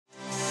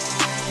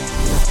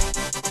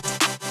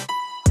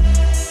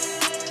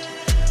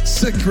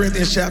2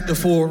 Corinthians chapter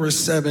 4, verse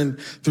 7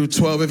 through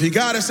 12. If you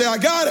got it, say, I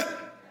got it.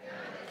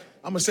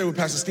 I'm going to say what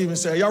Pastor Stephen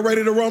said. Y'all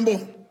ready to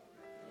rumble?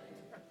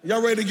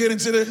 Y'all ready to get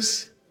into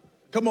this?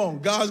 Come on,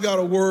 God's got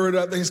a word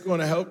I think is going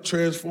to help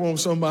transform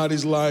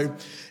somebody's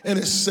life. And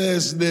it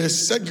says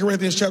this, 2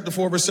 Corinthians chapter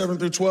 4, verse 7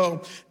 through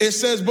 12. It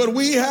says, but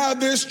we have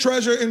this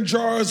treasure in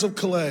jars of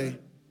clay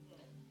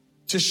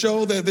to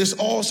show that this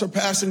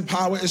all-surpassing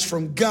power is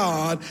from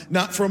God,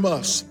 not from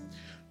us.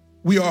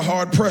 We are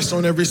hard pressed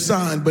on every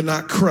side, but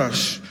not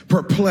crushed,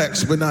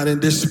 perplexed, but not in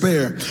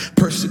despair,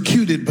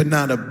 persecuted, but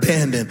not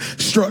abandoned,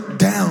 struck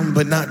down,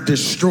 but not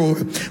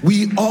destroyed.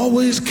 We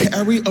always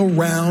carry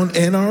around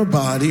in our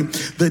body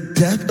the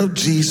death of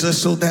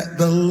Jesus so that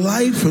the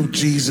life of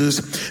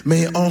Jesus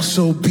may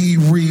also be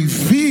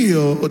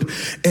revealed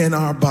in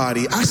our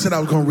body. I said I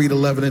was going to read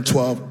 11 and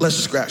 12. Let's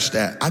scratch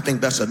that. I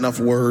think that's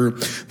enough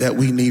word that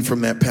we need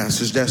from that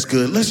passage. That's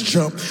good. Let's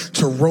jump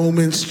to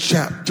Romans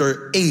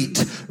chapter 8,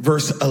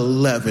 verse 11.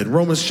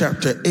 Romans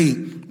chapter 8,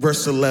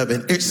 verse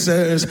 11. It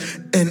says,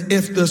 and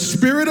if the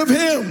spirit of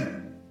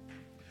him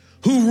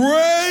who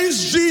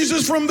raised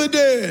Jesus from the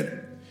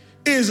dead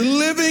is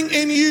living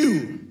in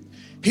you,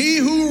 he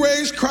who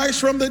raised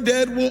Christ from the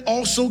dead will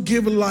also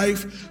give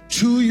life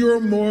to your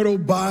mortal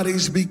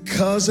bodies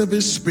because of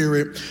his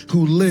spirit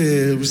who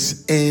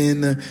lives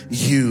in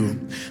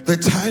you. The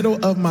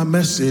title of my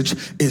message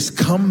is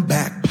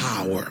Comeback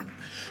Power.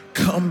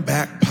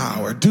 Comeback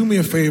power. Do me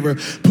a favor,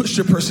 push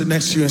the person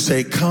next to you and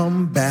say,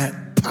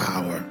 comeback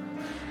power.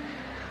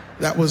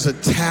 That was a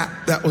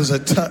tap. That was a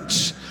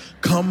touch.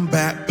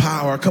 Comeback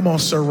power. Come on,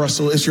 Sir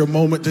Russell. It's your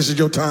moment. This is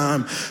your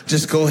time.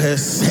 Just go ahead.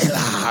 Say,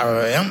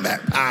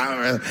 comeback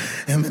power.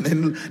 And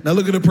then, now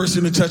look at the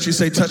person who touched you.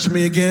 Say, touch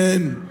me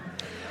again.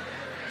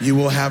 You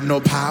will have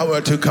no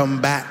power to come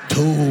back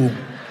to.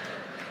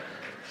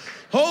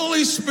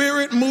 Holy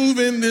Spirit, move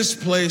in this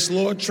place.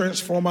 Lord,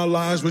 transform our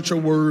lives with your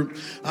word.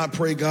 I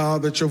pray,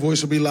 God, that your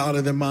voice will be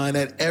louder than mine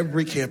at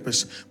every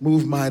campus.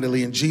 Move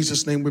mightily. In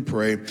Jesus' name we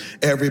pray.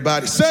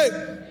 Everybody say,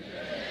 amen.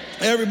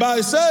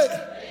 Everybody say,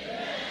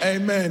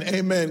 amen. Amen.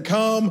 Amen.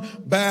 Come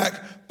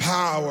back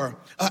power.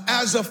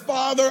 As a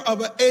father of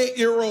an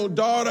 8-year-old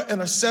daughter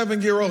and a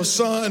 7-year-old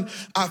son,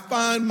 I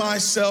find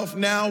myself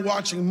now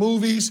watching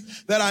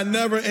movies that I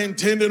never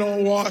intended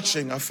on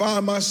watching. I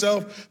find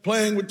myself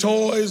playing with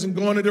toys and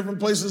going to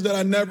different places that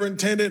I never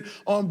intended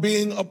on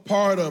being a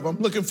part of. I'm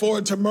looking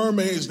forward to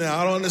mermaids now.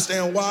 I don't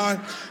understand why,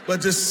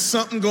 but just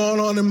something going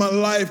on in my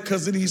life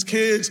because of these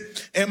kids.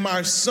 And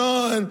my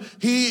son,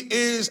 he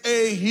is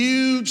a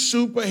huge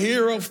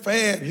superhero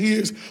fan. He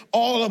is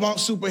all about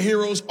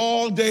superheroes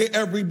all day,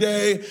 every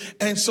day.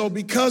 And so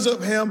because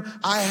of him,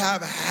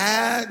 I've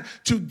gotten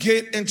to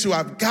get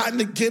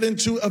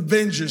into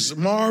Avengers,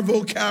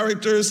 Marvel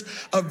characters.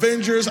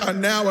 Avengers are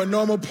now a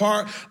normal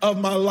part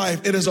of my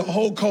life. It is a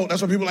whole cult.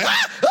 That's why people are like,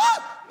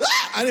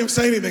 I didn't even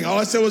say anything. All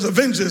I said was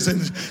Avengers, and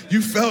you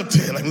felt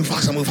it. Like,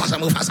 Mufasa, Mufasa,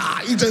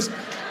 Mufasa. You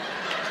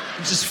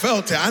just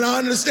felt it. I don't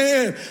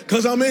understand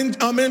because I'm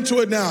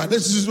into it now.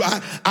 This is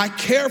I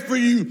care for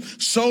you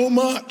so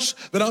much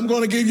that I'm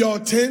going to give y'all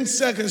 10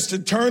 seconds to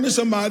turn to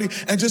somebody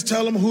and just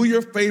tell them who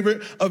your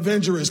favorite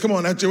Avenger is. Come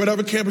on, at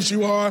whatever campus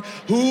you are,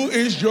 who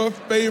is your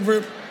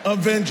favorite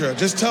Avenger?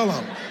 Just tell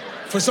them.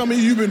 For some of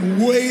you, you've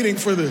been waiting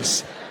for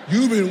this.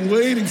 You've been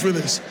waiting for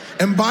this.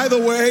 And by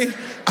the way,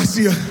 I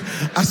see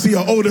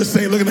an older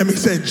saint looking at me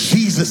and said,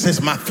 Jesus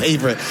is my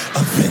favorite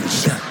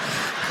Avenger.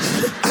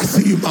 I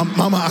see you,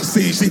 mama, I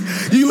see you.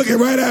 You looking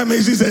right at me,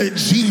 she said,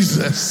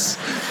 Jesus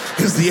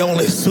is the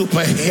only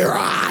superhero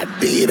I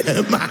need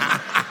him.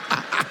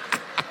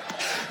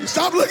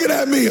 Stop looking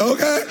at me,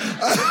 okay?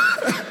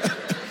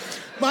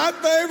 My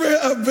favorite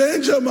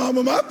Avenger,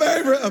 mama, my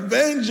favorite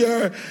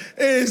Avenger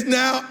is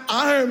now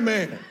Iron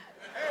Man.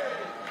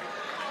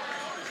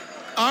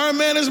 Iron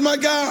Man is my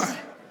guy.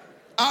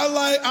 I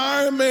like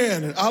Iron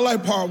Man. I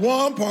like part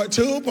 1, part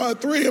 2,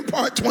 part 3, and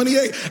part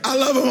 28. I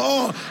love them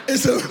all.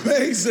 It's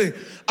amazing.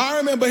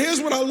 Iron Man. But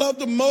here's what I love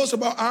the most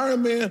about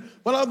Iron Man.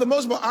 What I love the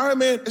most about Iron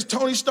Man is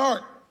Tony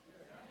Stark.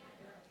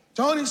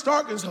 Tony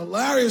Stark is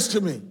hilarious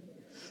to me.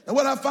 And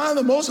what I find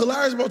the most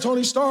hilarious about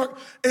Tony Stark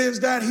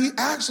is that he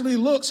actually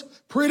looks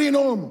pretty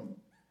normal.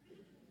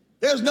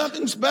 There's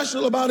nothing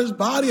special about his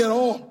body at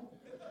all.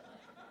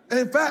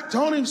 In fact,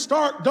 Tony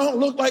Stark don't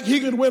look like he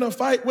could win a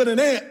fight with an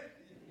ant.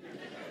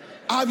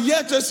 I've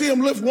yet to see him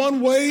lift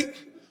one weight.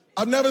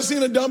 I've never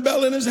seen a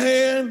dumbbell in his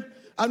hand.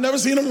 I've never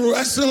seen him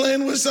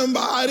wrestling with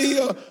somebody.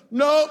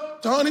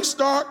 Nope, Tony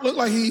Stark looked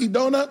like he eat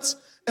donuts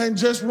and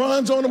just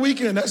runs on the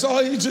weekend. That's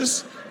all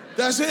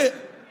that's it.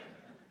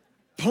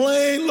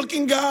 Plain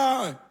looking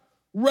guy,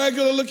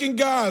 regular looking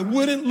guy,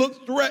 wouldn't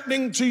look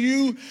threatening to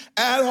you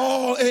at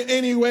all in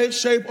any way,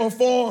 shape, or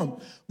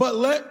form. But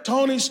let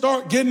Tony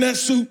Stark get in that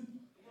suit.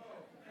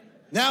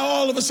 Now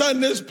all of a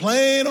sudden this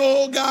plain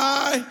old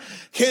guy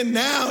can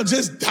now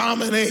just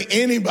dominate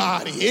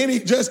anybody. He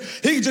can just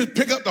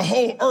pick up the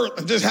whole earth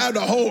and just have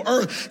the whole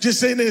earth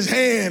just in his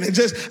hand. And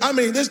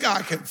this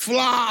guy can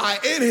fly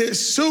in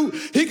his suit.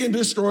 He can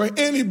destroy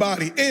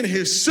anybody in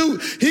his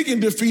suit. He can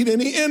defeat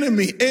any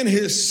enemy in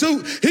his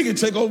suit. He can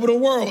take over the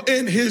world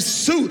in his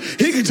suit.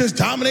 He can just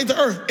dominate the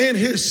earth in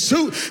his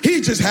suit.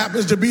 He just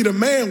happens to be the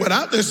man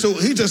without the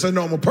suit. He's just a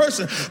normal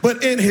person.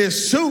 But in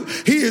his suit,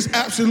 he is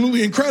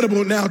absolutely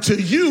incredible. Now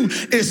to you,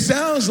 it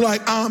sounds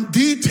like I'm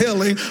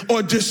detailing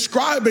or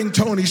describing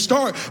Tony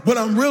Stark, but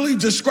I'm really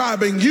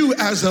describing you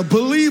as a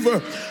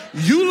believer.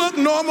 You look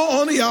normal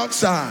on the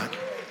outside.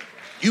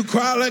 You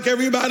cry like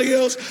everybody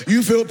else.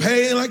 You feel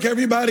pain like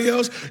everybody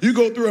else. You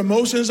go through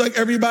emotions like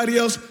everybody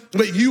else,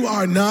 but you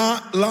are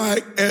not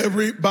like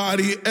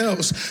everybody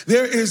else.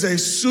 There is a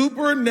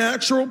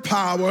supernatural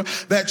power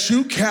that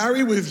you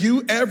carry with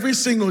you every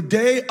single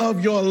day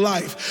of your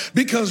life,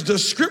 because the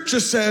scripture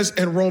says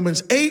in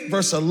Romans 8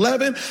 verse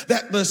 11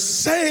 that the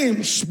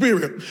same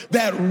spirit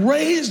that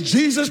raised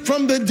Jesus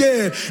from the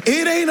dead,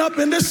 it ain't up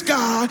in the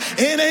sky,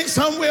 it ain't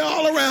somewhere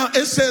all around.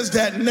 It says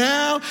that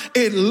now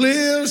it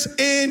lives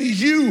in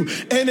you.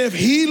 And if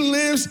he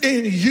lives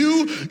in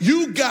you,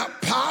 you got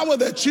power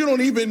that you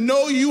don't even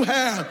know you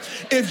have.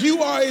 If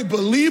you are a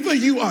believer,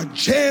 you are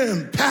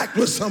jam-packed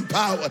with some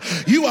power.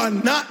 You are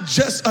not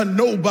just a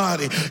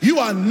nobody. You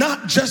are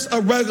not just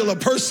a regular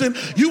person.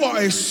 You are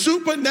a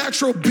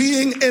supernatural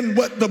being in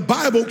what the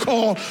Bible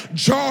calls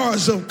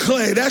jars of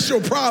clay. That's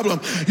your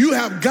problem. You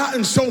have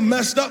gotten so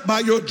messed up by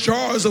your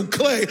jars of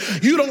clay.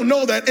 You don't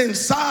know that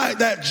inside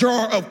that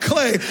jar of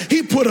clay,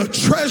 he put a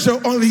treasure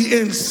on the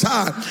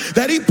inside,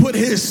 that he put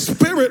his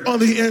spirit on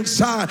the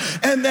inside,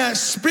 and that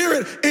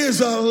spirit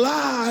is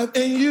alive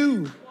in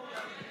you.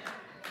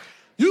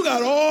 You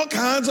got all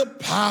kinds of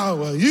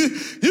power.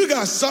 You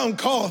got something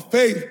called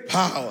faith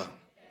power.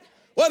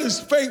 What is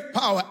faith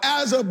power?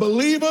 As a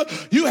believer,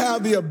 you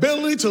have the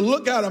ability to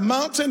look at a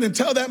mountain and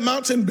tell that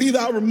mountain, be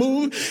thou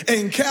removed,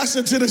 and cast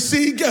into the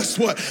sea. Guess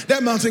what?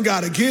 That mountain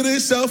got to get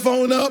his cell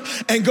phone up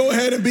and go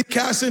ahead and be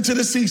cast into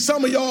the sea.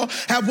 Some of y'all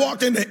have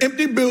walked into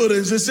empty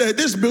buildings and said,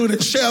 this building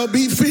shall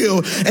be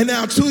filled. And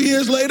now 2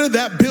 years later,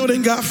 that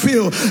building got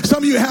filled.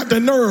 Some of you have the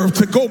nerve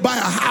to go buy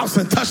a house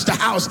and touch the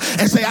house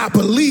and say, I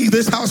believe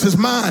this house is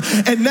mine.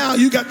 And now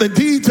you got the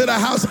deed to the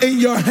house in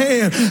your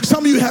hand.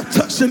 Some of you have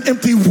touched an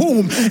empty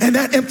womb, and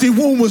that empty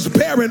womb was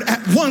barren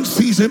at one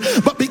season,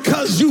 but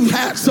because you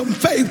had some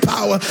faith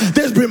power,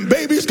 there's been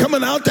babies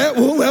coming out that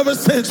womb ever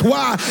since.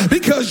 Why?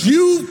 Because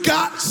you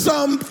got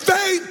some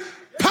faith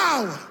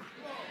power.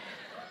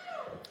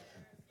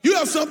 You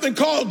have something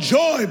called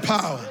joy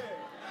power.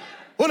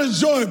 What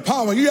is joy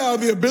power? You have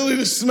the ability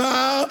to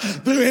smile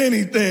through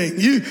anything.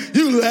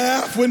 You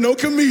laugh with no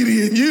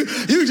comedian. You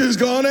just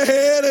go on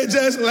ahead and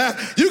just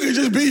laugh. You can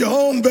just be your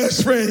own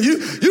best friend.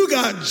 You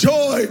got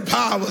joy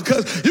power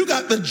because you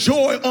got the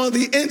joy on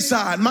the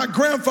inside. My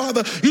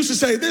grandfather used to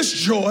say, this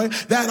joy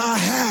that I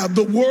have,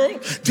 the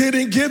world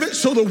didn't give it,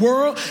 so the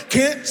world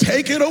can't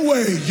take it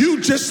away. You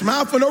just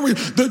smile for no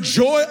reason. The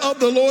joy of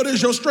the Lord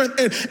is your strength.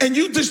 And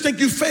you just think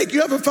you fake.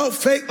 You ever felt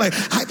fake? Like,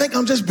 I think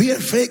I'm just being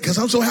fake because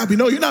I'm so happy.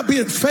 No, you're not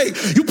being fake.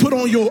 You put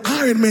on your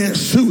Iron Man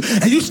suit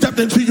and you stepped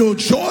into your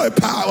joy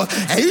power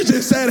and you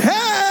just said,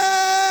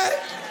 hey.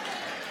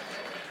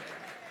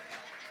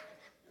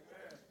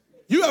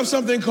 You have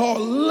something called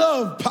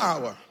love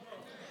power.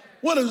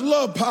 What is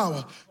love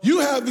power? You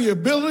have the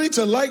ability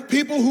to like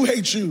people who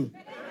hate you.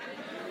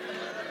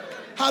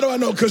 How do I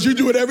know? Because you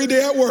do it every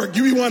day at work.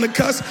 You be wanting to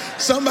cuss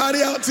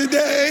somebody out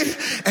today,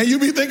 and you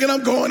be thinking,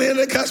 I'm going in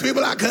to cuss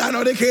people out because I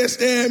know they can't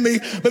stand me.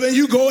 But then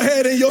you go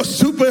ahead in your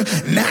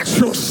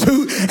supernatural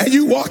suit, and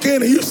you walk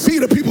in, and you see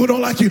the people who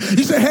don't like you.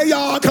 You say, hey,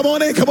 y'all, come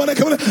on in, come on in,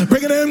 come on in.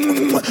 Bring it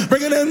in,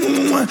 bring it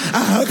in.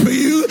 I hug for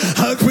you,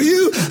 hug for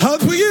you, hug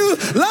for you.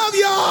 Love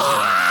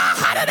y'all.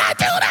 How did I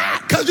do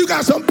that? Because you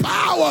got some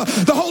power.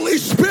 The Holy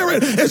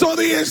Spirit is on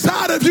the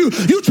inside of you.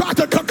 You tried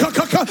to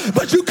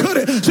but you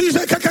couldn't. So you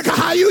said,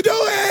 how you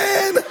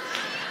doing?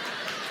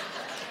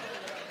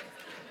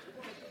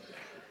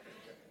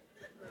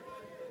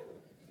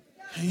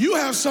 You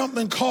have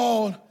something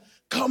called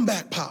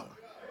comeback power.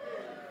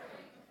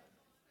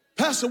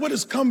 Pastor, what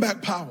is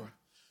comeback power?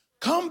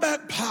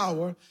 Comeback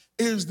power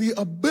is the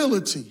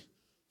ability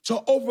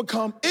to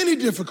overcome any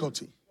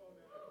difficulty,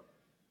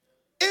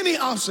 any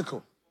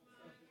obstacle,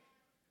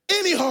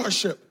 any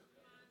hardship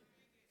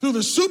through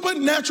the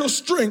supernatural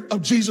strength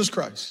of Jesus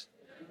Christ.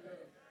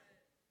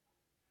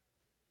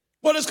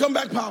 What is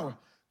comeback power?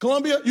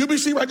 Columbia,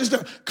 UBC, write this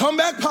down.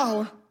 Comeback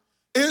power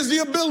is the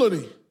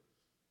ability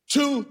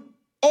to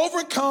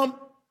overcome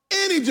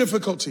any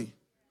difficulty,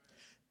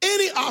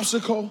 any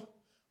obstacle,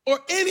 or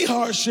any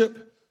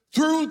hardship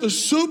through the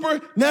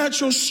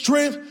supernatural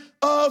strength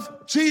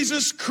of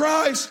Jesus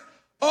Christ.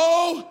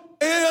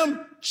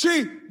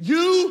 OMG.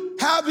 You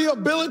have the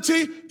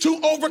ability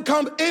to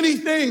overcome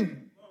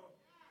anything.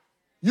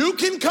 You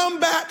can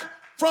come back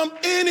from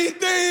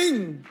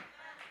anything.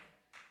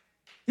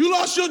 You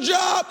lost your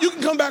job, you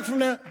can come back from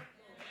that.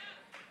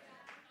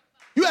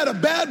 You had a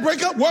bad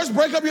breakup, worst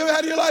breakup you ever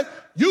had in your life,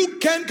 you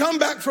can come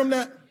back from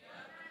that.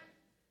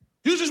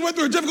 You just went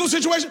through a difficult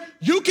situation,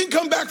 you can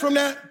come back from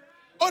that.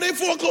 Oh, they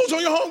foreclosed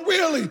on your home?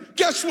 Really?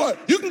 Guess what?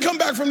 You can come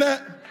back from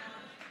that.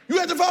 You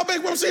had to file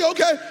bankruptcy?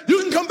 Okay,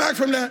 you can come back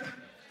from that.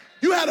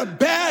 You had a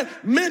bad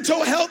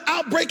mental health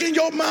outbreak in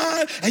your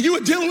mind and you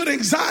were dealing with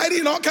anxiety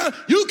and all kinds.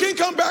 You can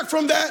come back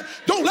from that.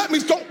 Don't let me,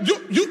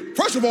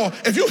 first of all,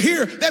 if you're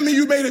here, that means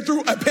you made it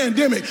through a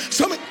pandemic.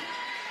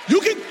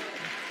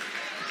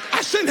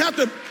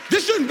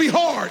 This shouldn't be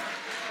hard.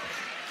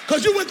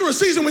 Because you went through a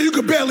season where you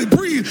could barely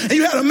breathe and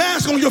you had a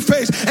mask on your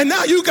face and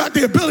now you got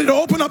the ability to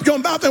open up your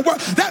mouth and work.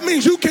 That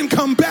means you can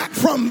come back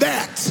from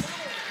that.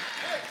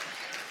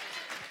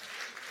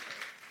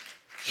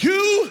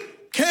 You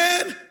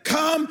can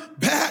come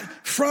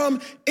back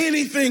from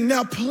anything.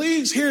 Now,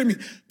 please hear me.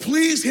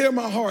 Please hear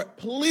my heart.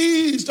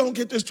 Please don't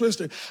get this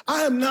twisted.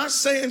 I am not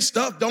saying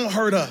stuff don't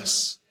hurt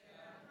us.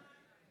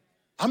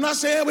 I'm not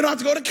saying we don't have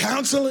to go to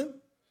counseling.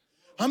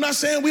 I'm not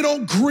saying we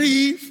don't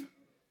grieve.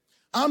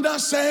 I'm not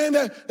saying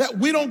that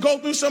we don't go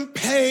through some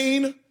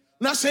pain. I'm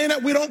not saying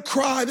that we don't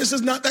cry. This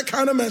is not that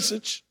kind of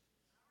message.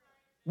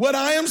 What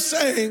I am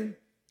saying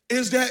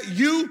is that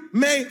you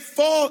may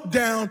fall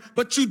down,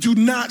 but you do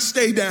not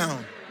stay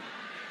down.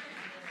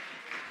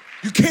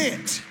 You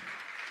can't.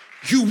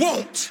 You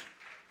won't.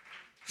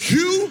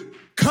 You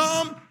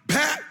come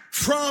back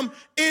from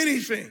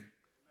anything.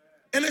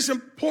 And it's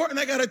important,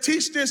 I gotta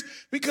teach this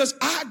because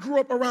I grew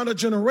up around a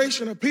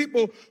generation of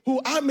people who,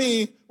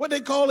 what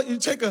they call it, you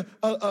take a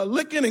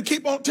licking and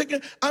keep on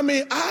ticking.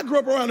 I grew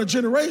up around a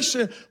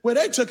generation where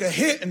they took a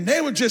hit and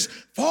they would just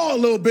fall a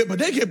little bit, but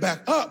they get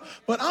back up.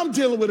 But I'm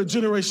dealing with a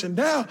generation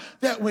now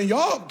that when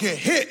y'all get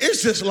hit,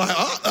 it's just like,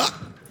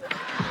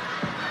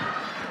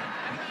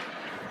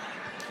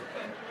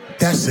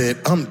 that's it,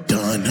 I'm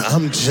done.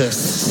 I'm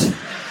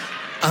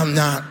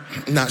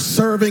not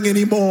serving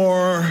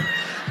anymore.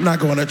 I'm not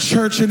going to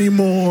church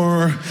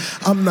anymore.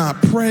 I'm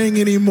not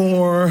praying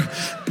anymore.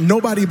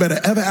 Nobody better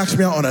ever ask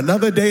me out on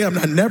another date. I'm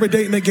not never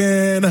dating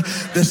again.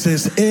 This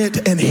is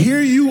it. And here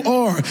you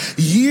are,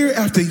 year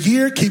after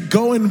year, keep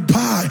going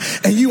by,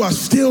 and you are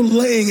still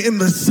laying in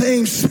the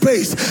same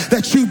space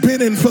that you've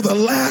been in for the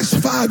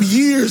last 5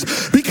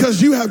 years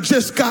because you have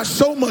just got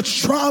so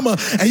much trauma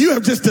and you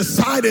have just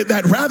decided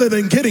that rather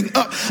than getting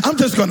up, I'm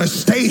just going to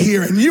stay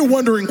here. And you're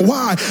wondering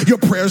why your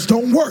prayers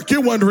don't work. You're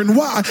wondering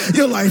why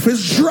your life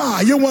is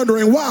dry. You're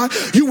wondering why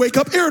you wake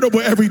up irritable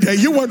every day.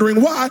 You're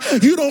wondering why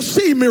you don't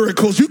see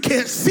miracles. You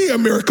can't see a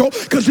miracle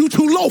because you're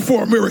too low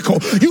for a miracle.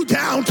 You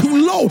down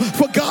too low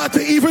for God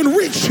to even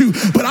reach you.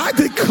 But I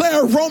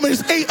declare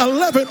Romans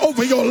 8:11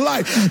 over your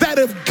life that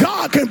if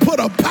God can put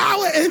a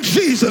power in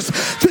Jesus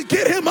to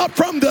get him up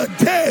from the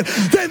dead,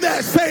 then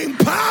that same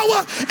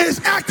power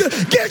is active.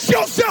 Get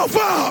yourself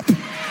up. Get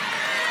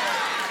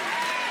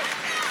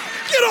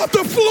off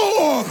the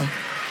floor.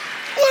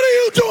 What are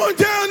you doing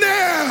down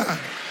there?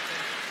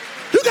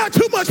 You got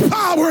too much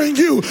power in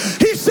you.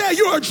 He said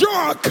you're a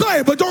jar of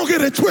clay, but don't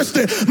get it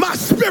twisted. My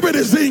spirit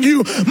is in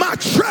you. My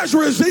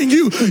treasure is in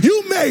you.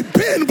 You may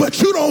bend,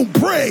 but you don't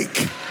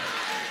break.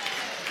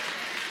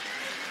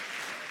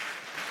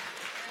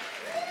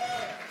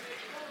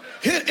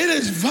 It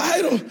is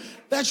vital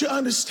that you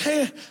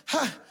understand.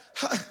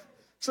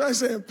 So I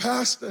said,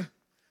 Pastor,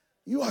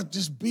 you are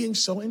just being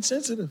so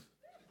insensitive.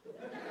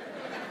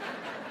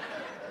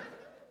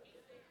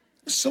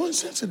 So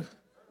insensitive.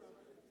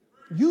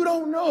 You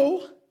don't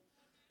know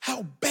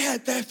how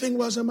bad that thing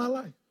was in my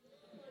life.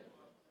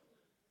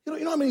 You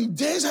know how many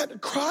days I had to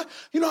cry?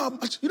 You know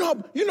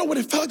what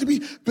it felt like to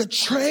be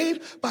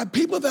betrayed by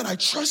people that I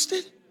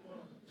trusted?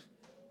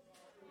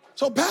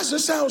 So, Pastor, it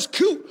sounds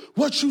cute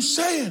what you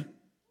saying,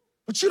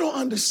 but you don't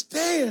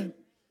understand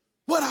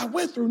what I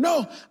went through.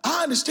 No,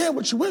 I understand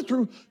what you went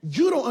through.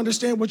 You don't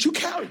understand what you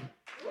carry.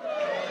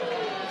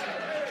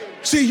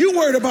 See, you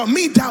worried about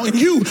me doubting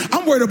you.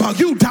 I'm worried about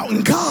you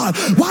doubting God.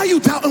 Why are you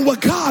doubting what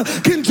God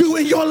can do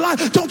in your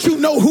life? Don't you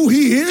know who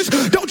he is?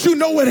 Don't you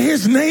know what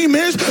his name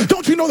is?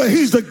 Don't you know that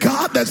he's the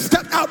God that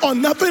stepped out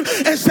on nothing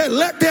and said,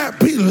 let there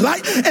be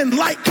light, and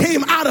light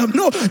came out of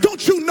no?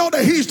 Don't you know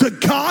that he's the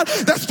God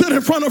that stood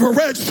in front of a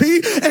Red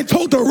Sea and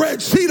told the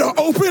Red Sea to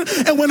open?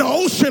 And when the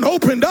ocean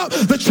opened up,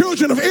 the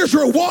children of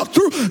Israel walked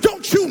through.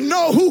 Don't you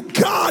know who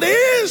God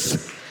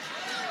is?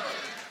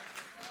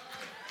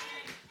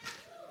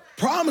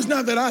 Problem is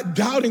not that I'm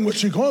doubting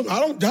what you're going through. I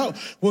don't doubt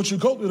what you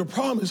go through. The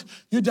problem is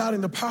you're doubting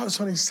the power that's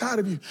on the inside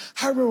of you.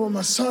 I remember when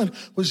my son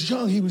was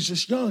young, he was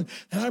just young.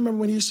 And I remember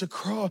when he used to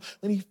crawl,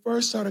 when he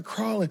first started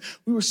crawling,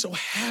 we were so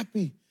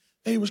happy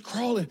that he was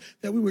crawling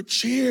that we would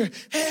cheer.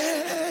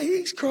 Hey,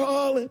 he's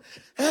crawling.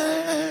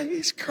 Hey,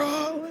 he's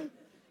crawling.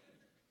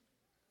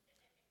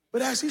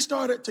 But as he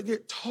started to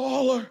get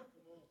taller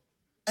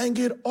and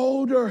get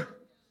older,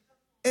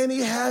 and he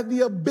had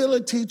the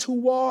ability to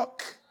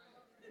walk,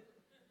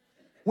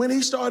 when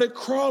he started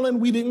crawling,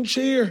 we didn't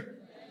cheer.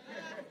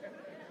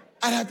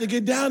 I'd have to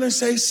get down and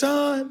say,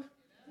 son,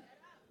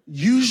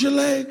 use your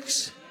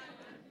legs.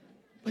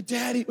 But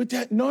daddy,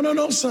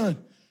 no,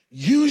 son,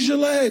 use your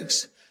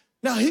legs.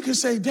 Now, he could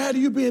say, Daddy,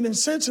 you being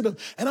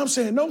insensitive. And I'm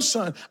saying, no,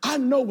 son, I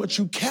know what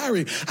you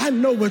carry. I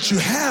know what you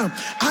have.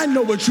 I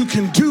know what you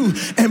can do.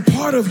 And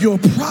part of your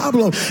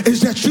problem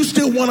is that you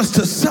still want us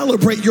to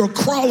celebrate your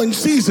crawling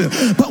season.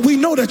 But we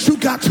know that you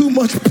got too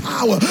much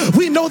power.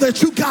 We know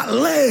that you got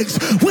legs.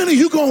 When are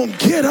you going to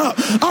get up?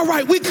 All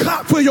right, we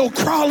clap for your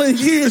crawling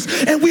years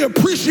and we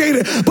appreciate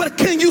it. But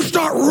can you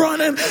start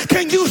running?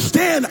 Can you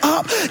stand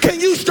up? Can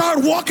you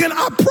start walking?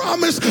 I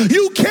promise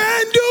you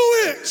can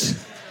do it.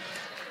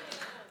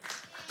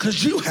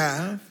 Because you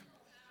have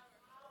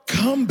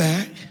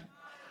comeback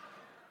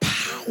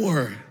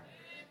power.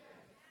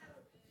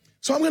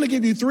 So I'm going to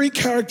give you 3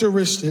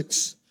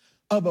 characteristics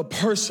of a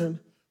person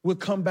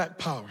with comeback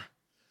power.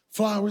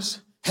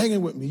 Flowers,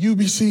 hanging with me.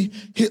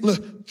 UBC, Hitler.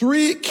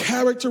 3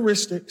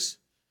 characteristics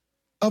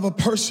of a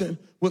person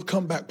with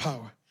comeback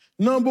power.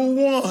 Number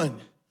 1,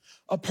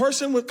 a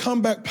person with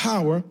comeback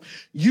power,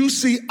 you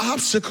see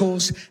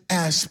obstacles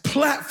as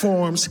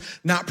platforms,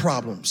 not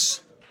problems.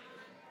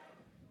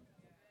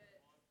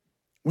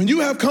 When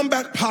you have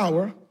comeback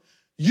power,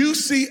 you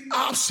see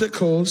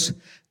obstacles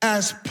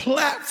as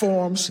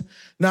platforms,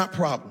 not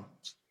problems.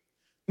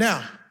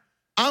 Now,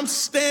 I'm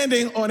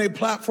standing on a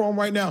platform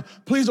right now.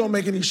 Please don't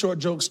make any short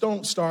jokes.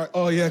 Don't start,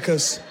 oh yeah,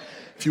 because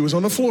if you was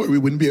on the floor, we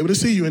wouldn't be able to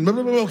see you. And blah,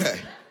 blah, blah,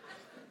 okay.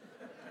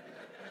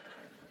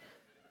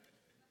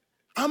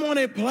 I'm on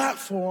a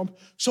platform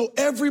so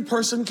every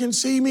person can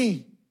see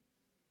me.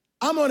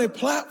 I'm on a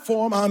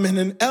platform, I'm in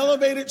an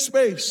elevated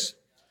space,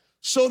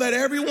 so that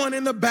everyone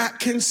in the back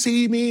can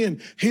see me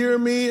and hear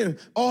me and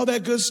all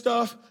that good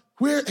stuff.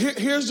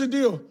 Here's the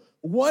deal.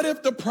 What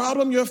if the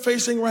problem you're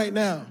facing right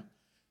now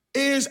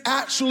is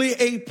actually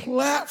a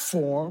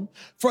platform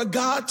for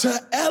God to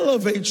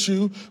elevate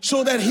you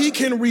so that he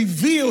can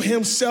reveal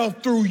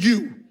himself through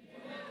you?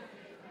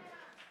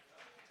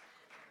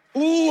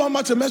 Ooh, I'm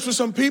about to mess with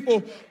some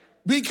people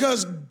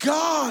because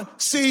God,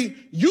 see,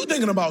 you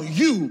thinking about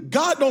you.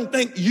 God don't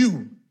think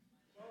you.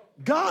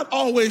 God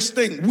always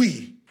think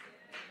we.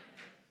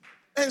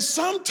 And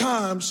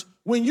sometimes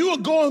when you are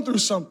going through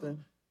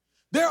something,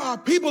 there are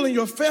people in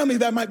your family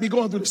that might be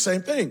going through the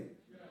same thing.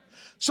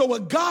 So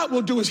what God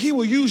will do is he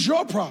will use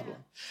your problem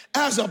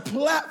as a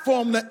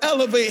platform to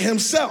elevate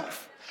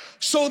himself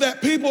so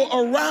that people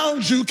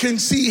around you can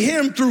see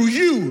him through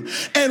you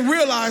and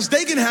realize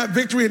they can have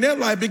victory in their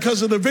life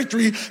because of the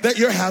victory that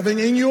you're having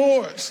in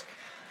yours.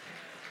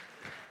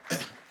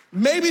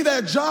 Maybe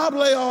that job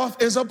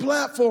layoff is a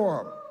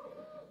platform.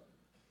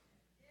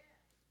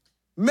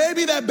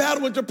 Maybe that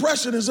battle with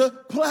depression is a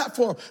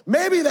platform.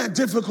 Maybe that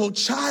difficult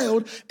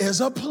child is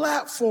a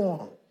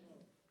platform.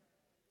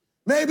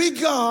 Maybe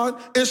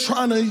God is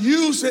trying to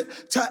use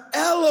it to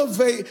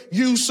elevate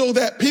you so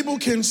that people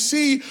can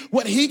see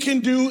what he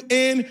can do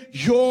in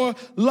your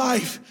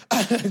life.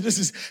 If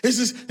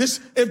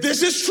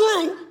this is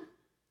true,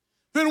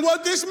 then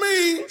what this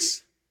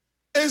means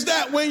is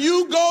that when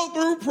you go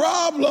through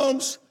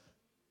problems,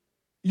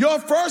 your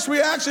first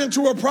reaction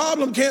to a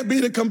problem can't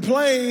be to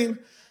complain.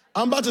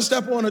 I'm about to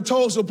step on a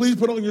toe, so please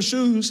put on your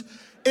shoes.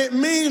 It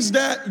means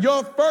that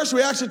your first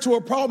reaction to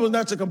a problem is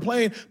not to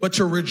complain, but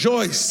to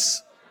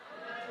rejoice.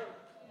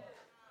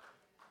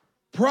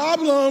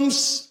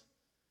 Problems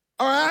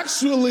are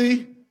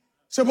actually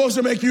supposed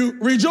to make you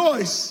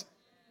rejoice.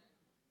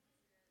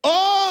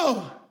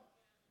 Oh,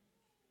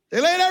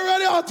 they laid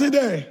everybody out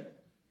today.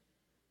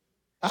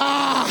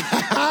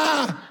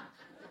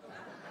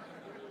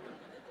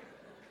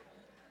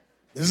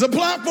 This is a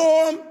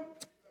platform.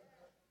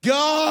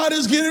 God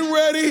is getting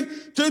ready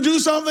to do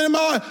something in my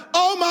life.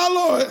 Oh, my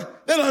Lord,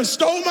 they done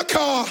stole my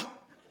car.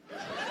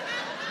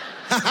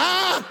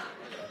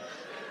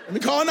 Let me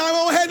call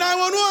 911. Hey,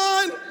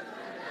 911.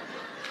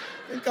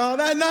 Let me call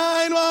that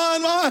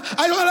 911.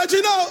 I want to let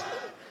you know.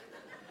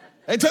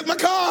 They took my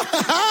car.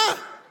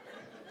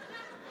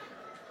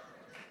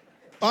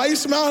 Why are you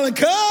smiling?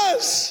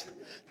 Because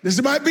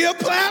this might be a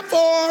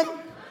platform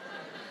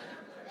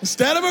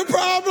instead of a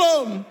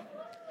problem.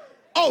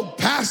 Oh,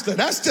 pastor,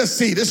 that's just,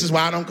 see, this is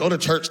why I don't go to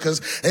church, because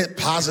it's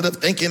positive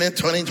thinking in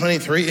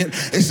 2023. And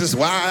this is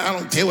why I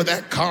don't deal with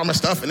that karma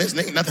stuff. And this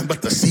ain't nothing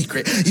but the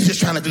secret. You're just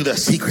trying to do the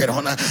secret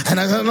on that. And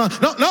no,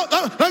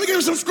 let me give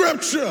you some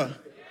scripture.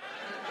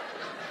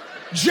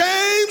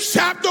 James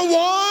chapter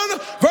 1,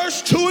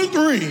 verse 2 and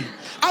 3.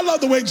 I love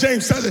the way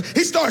James says it.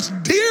 He starts,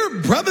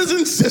 dear brothers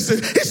and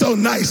sisters. He's so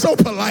nice, so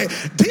polite.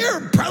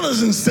 Dear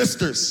brothers and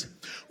sisters,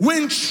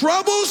 when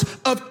troubles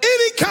of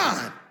any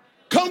kind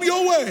come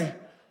your way,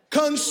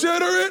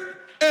 consider it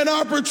an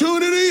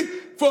opportunity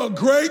for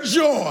great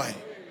joy.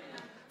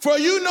 For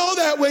you know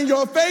that when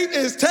your faith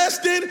is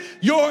tested,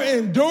 your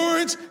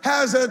endurance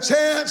has a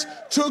chance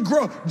to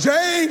grow.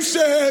 James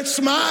said,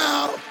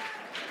 smile.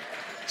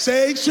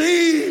 Say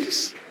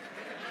cheese.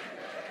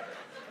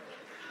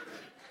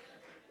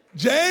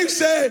 James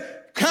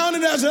said, count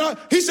it as an,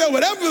 he said,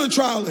 whatever the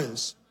trial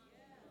is,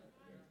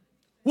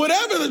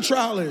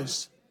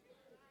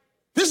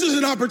 this is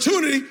an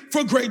opportunity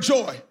for great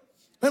joy.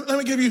 Let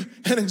me give you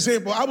an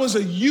example. I was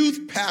a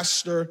youth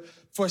pastor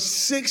for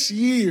 6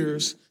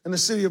 years in the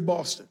city of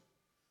Boston.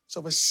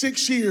 So for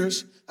 6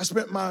 years, I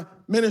spent my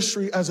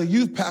ministry as a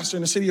youth pastor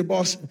in the city of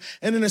Boston.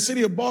 And in the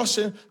city of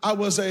Boston,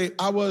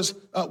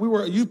 we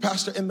were a youth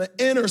pastor in the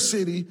inner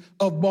city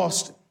of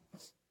Boston.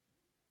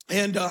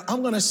 And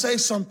I'm going to say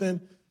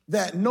something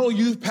that no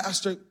youth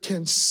pastor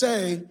can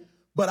say,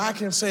 but I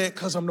can say it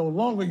because I'm no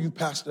longer a youth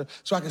pastor,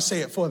 so I can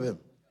say it for them.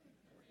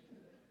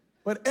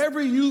 But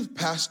every youth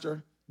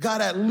pastor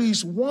got at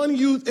least one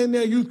youth in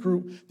their youth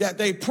group that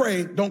they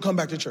pray don't come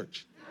back to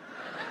church.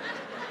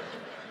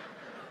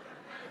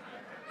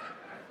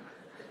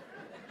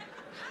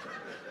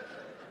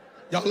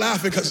 Y'all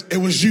laughing because it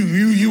was you.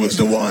 You was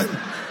the one.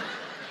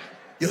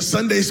 Your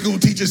Sunday school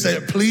teacher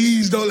said,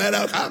 please don't let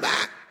her come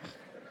back.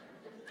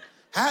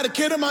 I had a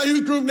kid in my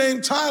youth group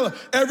named Tyler.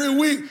 Every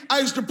week, I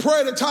used to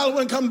pray that Tyler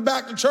wouldn't come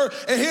back to church.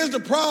 And here's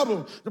the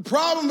problem. The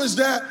problem is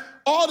that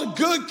all the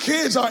good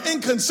kids are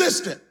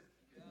inconsistent.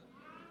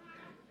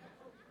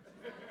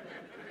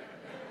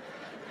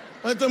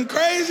 But them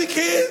crazy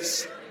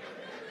kids,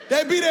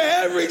 they be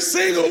there every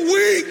single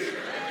week.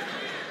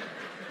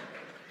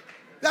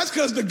 That's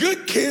because the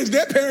good kids,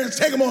 their parents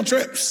take them on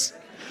trips.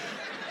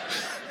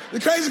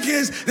 The crazy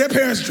kids, their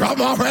parents drop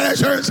them off at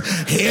church.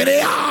 Here they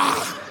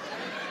are.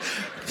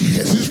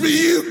 This is for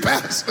you,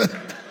 Pastor.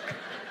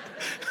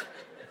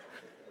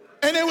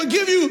 And they would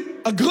give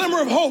you a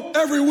glimmer of hope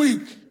every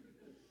week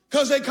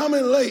because they come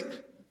in late.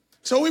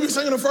 So we be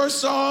singing the first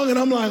song, and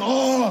I'm like,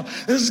 oh,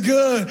 this is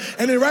good.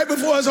 And then right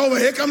before it's over,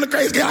 here come the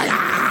crazy kid, like,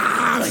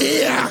 I'm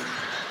here.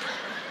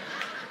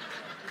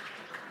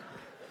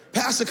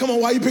 Pastor, come on,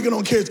 why are you picking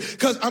on kids?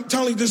 Because I'm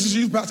telling you, this is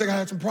youth pastor. I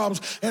had some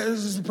problems.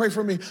 Pray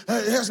for me.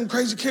 He had some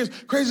crazy kids.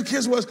 Crazy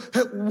kids was,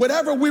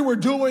 whatever we were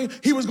doing,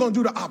 he was going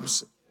to do the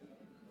opposite.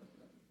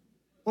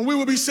 When we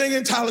would be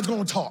singing, Tyler's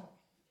going to talk.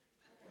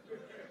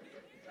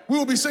 We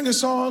would be singing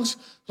songs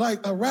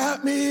like,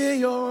 wrap me in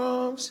your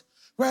arms,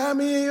 wrap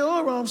me in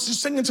your arms,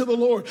 just singing to the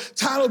Lord.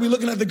 Tyler would be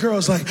looking at the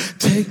girls like,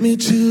 take me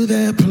to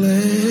that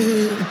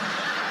place,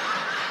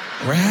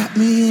 wrap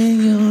me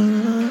in your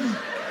arms.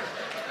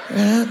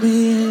 Wrap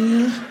me in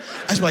your...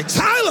 I was like,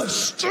 Tyler,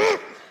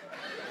 stop.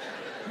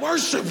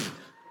 Worship.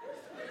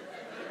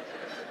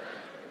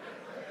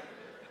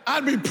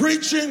 I'd be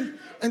preaching,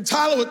 and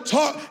Tyler would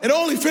talk, and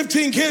only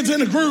 15 kids in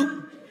the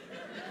group.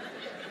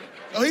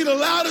 So he'd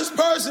allow this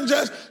person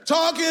just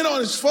talking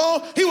on his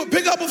phone. He would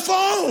pick up a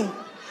phone.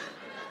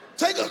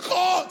 Take a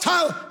call.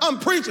 Tyler, I'm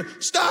preaching.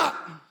 Stop.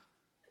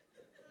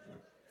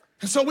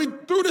 And so we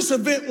threw this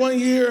event one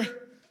year.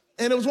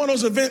 And it was one of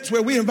those events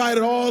where we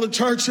invited all the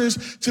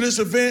churches to this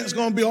event. It's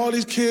going to be all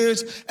these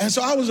kids. And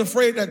so I was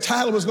afraid that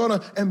Tyler was going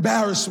to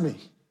embarrass me.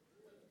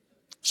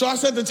 So I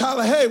said to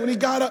Tyler, hey, when he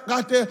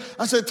got there,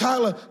 I said,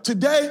 Tyler,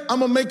 today I'm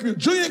going to make you a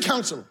junior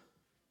counselor.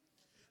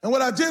 And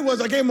what I did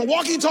was I gave him a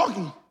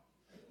walkie-talkie.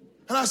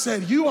 And I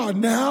said, you are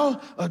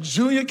now a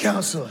junior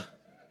counselor.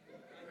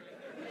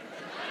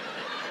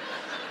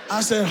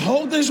 I said,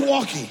 hold this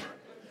walkie.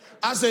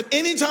 I said,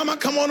 anytime I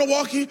come on the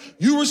walkie,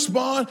 you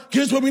respond,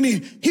 here's what we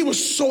need. He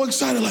was so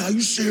excited, like, are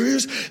you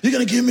serious? You're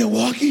going to give me a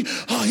walkie?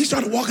 Oh, he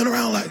started walking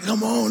around like,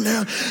 come on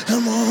now,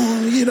 come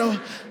on, you know.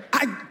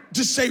 I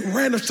just say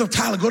random stuff.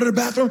 Tyler, go to the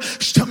bathroom.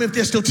 Just tell me if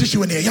there's still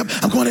tissue in there. Yep,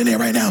 I'm going in there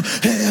right now.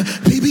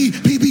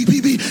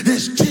 PB,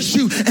 there's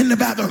tissue in the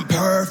bathroom.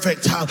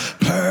 Perfect, Tyler,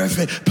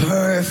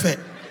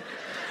 perfect.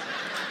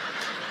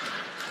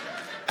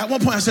 At one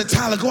point, I said,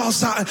 Tyler, go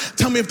outside.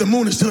 Tell me if the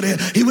moon is still there.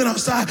 He went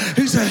outside.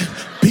 He said,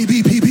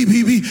 PB,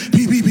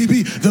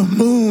 the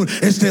moon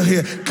is still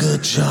here.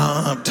 Good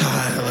job,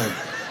 Tyler.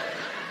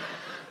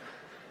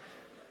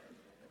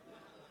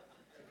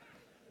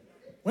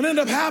 What ended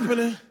up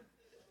happening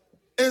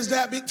is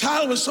that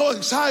Tyler was so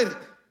excited.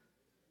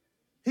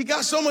 He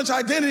got so much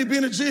identity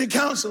being a junior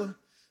counselor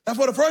that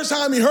for the first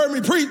time he heard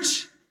me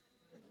preach.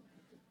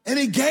 And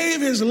he gave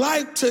his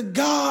life to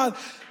God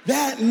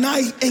that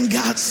night and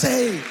got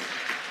saved.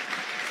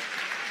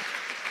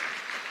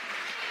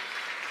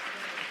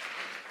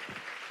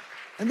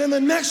 And then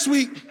the next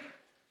week,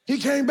 he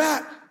came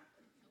back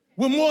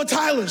with more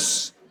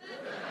Tylers.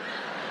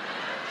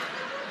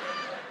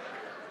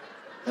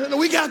 And then the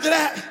week after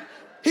that,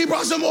 he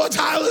brought some more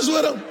Tylers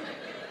with him.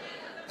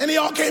 And they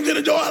all came to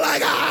the door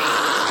like,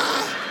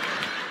 ah!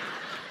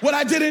 What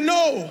I didn't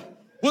know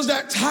was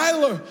that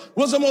Tyler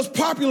was the most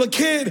popular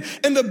kid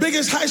in the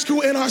biggest high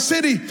school in our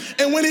city.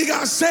 And when he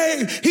got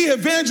saved, he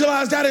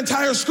evangelized that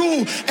entire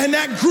school. And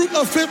that group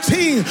of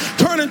 15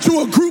 turned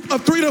into a group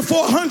of 300 to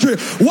 400.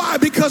 Why?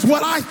 Because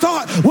what I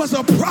thought was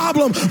a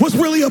problem was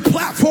really a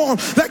platform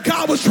that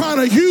God was trying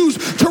to use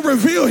to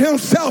reveal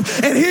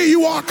himself. And here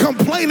you are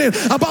complaining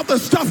about the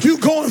stuff you're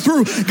going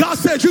through. God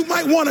said you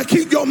might want to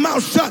keep your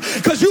mouth shut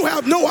because you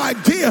have no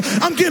idea.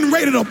 I'm getting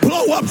ready to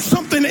blow up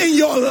something in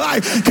your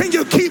life. Can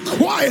you keep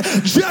quiet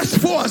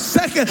just for a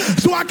second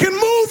so I can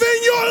move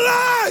in your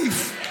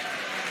life?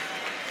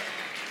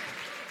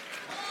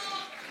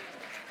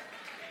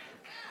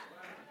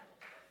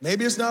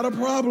 Maybe it's not a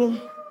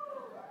problem.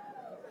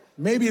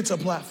 Maybe it's a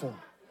platform.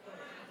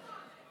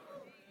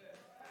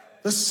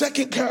 The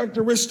second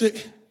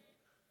characteristic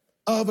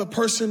of a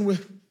person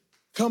with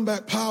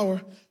comeback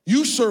power,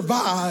 you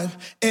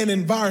survive in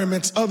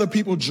environments other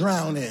people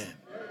drown in.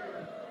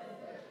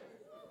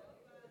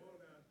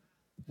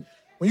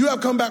 When you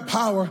have comeback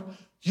power,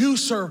 you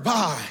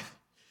survive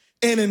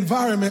in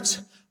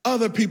environments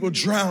other people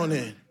drown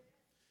in.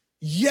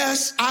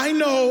 Yes, I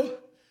know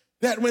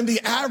that when the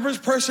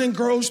average person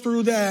goes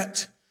through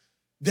that,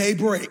 they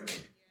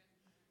break,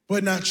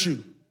 but not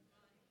you.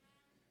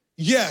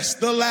 Yes,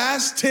 the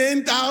last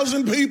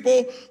 10,000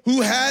 people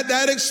who had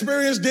that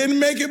experience didn't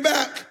make it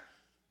back,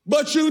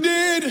 but you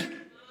did.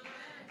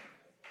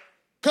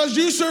 Because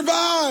you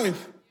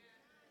survive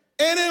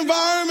in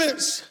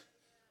environments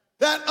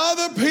that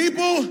other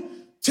people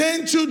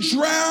tend to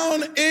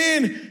drown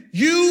in.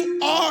 You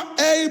are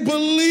a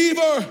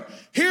believer.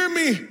 Hear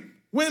me.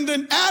 When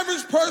the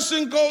average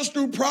person goes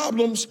through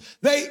problems,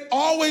 they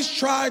always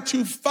try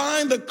to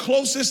find the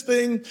closest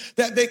thing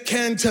that they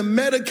can to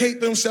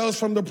medicate themselves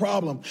from the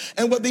problem.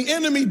 And what the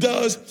enemy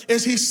does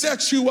is he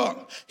sets you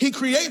up. He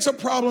creates a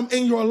problem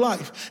in your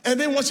life. And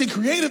then once he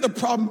created the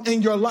problem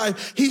in your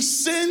life, he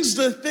sends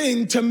the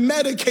thing to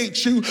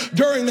medicate you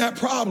during that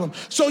problem.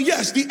 So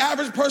yes, the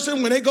average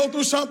person, when they go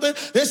through something,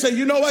 they say,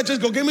 you know what,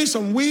 just go give me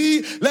some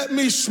weed. Let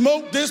me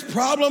smoke this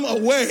problem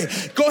away.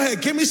 Go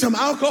ahead, give me some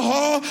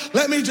alcohol.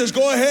 Let me just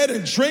go ahead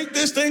and drink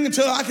this thing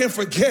until I can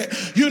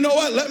forget. You know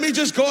what? Let me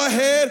just go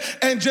ahead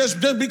and just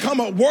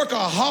become a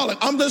workaholic.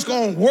 I'm just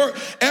going to work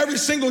every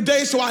single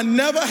day so I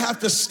never have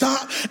to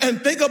stop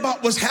and think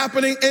about what's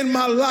happening in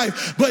my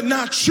life. But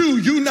not you.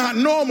 You not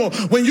normal.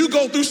 When you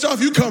go through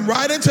stuff, you come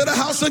right into the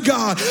house of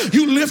God.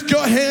 You lift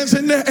your hands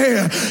in the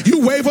air.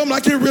 You wave them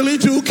like you really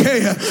do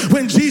care.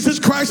 When Jesus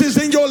Christ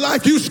is in your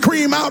life, you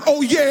scream out,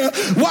 oh yeah.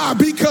 Why?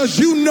 Because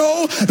you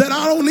know that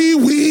I don't need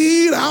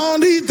weed. I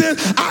don't need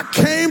this. I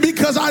came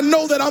because I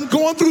know that I'm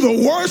going through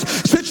the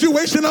worst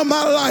situation of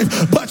my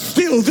life, but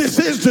still this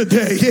is the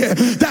day,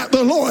 that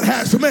the Lord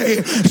has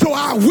made. So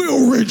I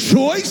will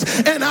rejoice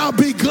and I'll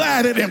be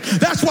glad in him.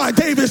 That's why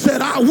David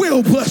said, I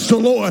will bless the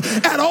Lord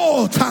at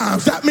all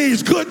times. That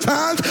means good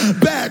times,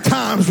 bad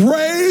times,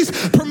 raise,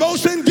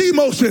 promotion,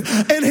 demotion,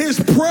 and his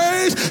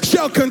praise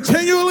shall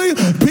continually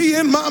be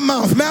in my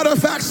mouth. Matter of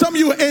fact, some of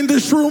you are in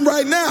this room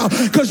right now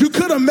because you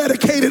could have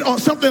medicated on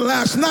something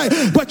last night,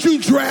 but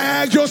you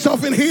dragged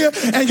yourself in here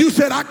and you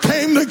said, I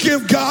came to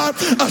give God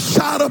a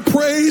shout of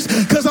praise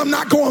because I'm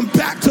not going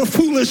back to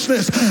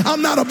foolishness.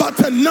 I'm not about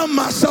to numb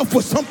myself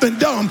with something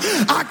dumb.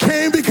 I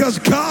came because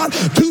God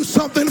do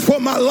something for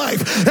my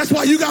life. That's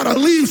why you got to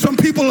leave some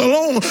people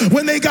alone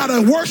when they got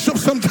to worship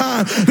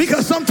sometime,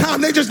 because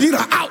sometimes they just need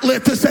an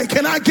outlet to say,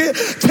 can I get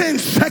 10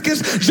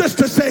 seconds just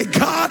to say,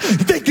 God,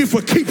 thank you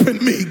for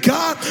keeping me.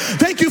 God,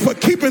 thank you for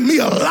keeping me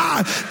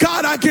alive.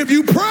 God, I give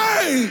you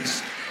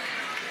praise.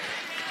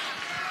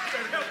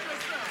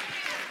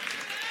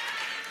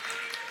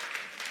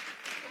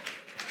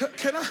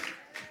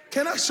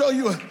 Can I show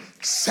you a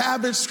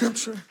savage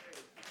scripture?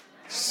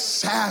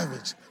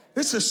 Savage.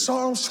 This is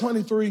Psalms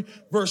 23,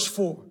 verse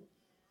 4.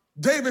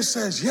 David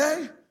says,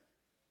 yea,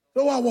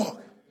 though I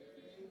walk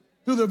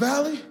through the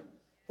valley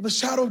of the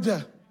shadow of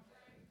death,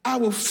 I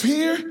will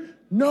fear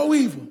no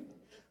evil,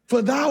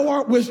 for thou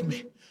art with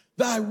me.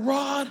 Thy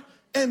rod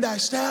and thy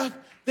staff,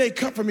 they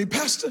comfort me.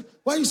 Pastor,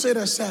 why you say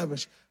that's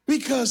savage?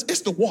 Because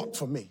it's the walk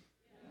for me.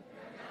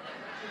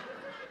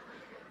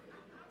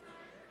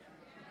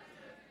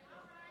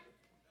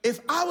 If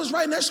I was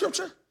writing that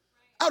scripture,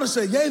 I would have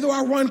said, yea, though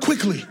I run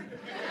quickly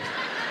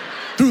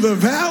through the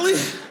valley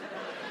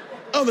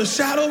of the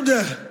shadow of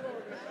death.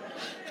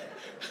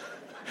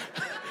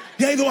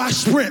 Yea, though I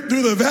sprint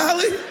through the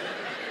valley.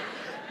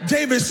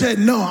 David said,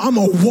 no, I'm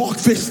going to walk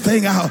this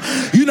thing out.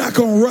 You're not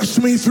going to rush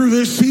me through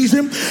this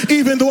season,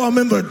 even though I'm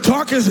in the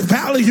darkest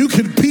valley you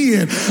could be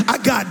in. I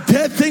got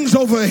dead things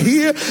over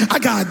here. I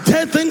got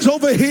dead things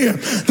over here.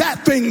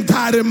 That thing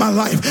died in my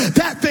life.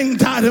 That thing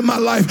died in my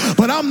life.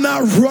 But I'm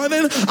not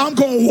running. I'm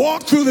going to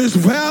walk through this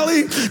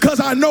valley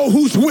because I know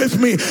who's with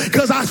me,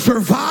 because I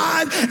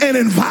survived an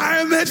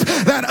environment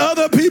that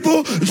other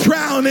people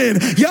drown in.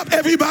 Yep,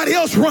 everybody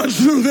else runs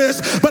through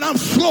this, but I'm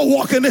slow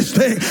walking this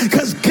thing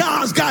because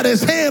God's got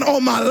his hand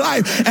on my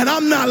life, and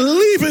I'm not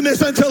leaving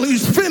this until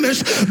he's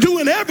finished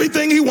doing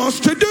everything he wants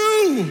to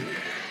do.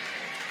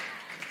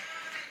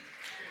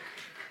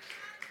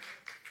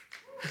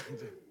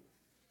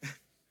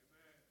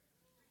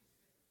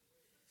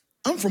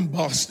 I'm from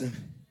Boston.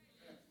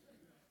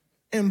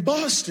 In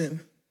Boston,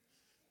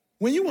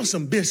 when you want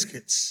some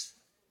biscuits,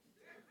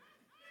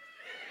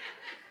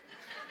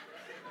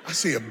 I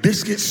see a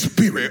biscuit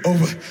spirit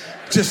over,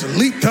 just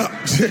leaped up.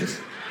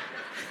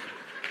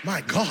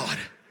 My God.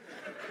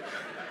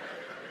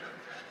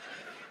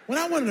 When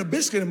I wanted a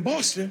biscuit in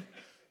Boston,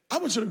 I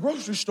went to the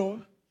grocery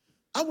store,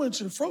 I went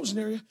to the frozen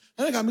area,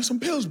 and I got me some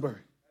Pillsbury.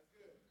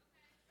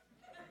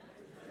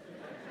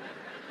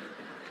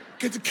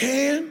 Get the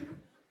can,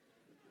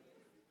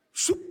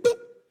 shoop, boop.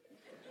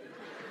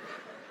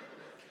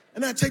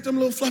 And I take them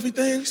little fluffy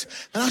things,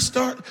 and I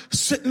start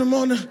sitting them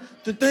on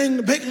the thing,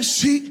 the baking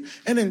sheet,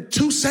 and then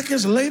 2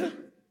 seconds later,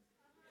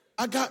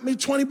 I got me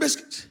 20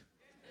 biscuits.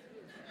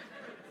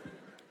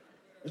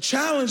 The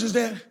challenge is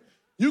that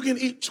you can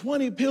eat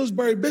 20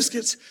 Pillsbury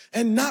biscuits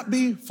and not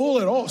be full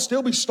at all,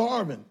 still be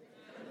starving.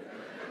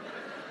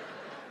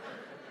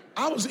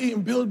 I was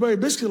eating Pillsbury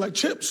biscuits like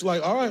chips,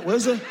 like, all right,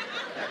 where's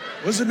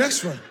the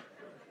next one?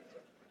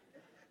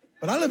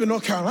 But I live in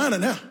North Carolina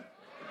now.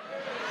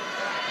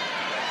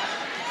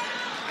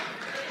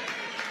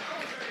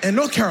 In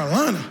North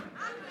Carolina,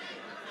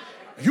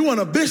 if you want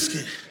a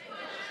biscuit,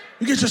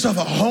 you get yourself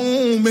a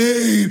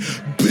homemade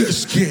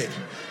biscuit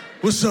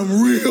with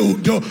some real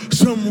dough,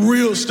 some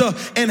real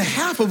stuff. And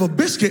half of a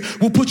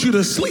biscuit will put you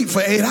to sleep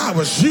for 8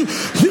 hours.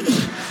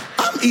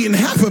 I'm eating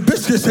half a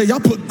biscuit. Say, y'all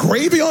put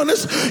gravy on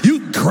this?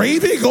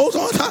 Gravy goes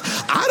on top?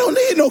 I don't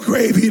need no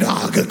gravy,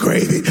 dog.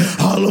 Gravy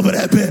all over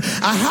that bed.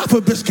 A half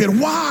a biscuit.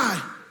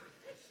 Why?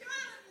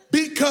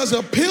 Because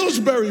a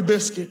Pillsbury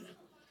biscuit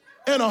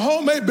and a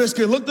homemade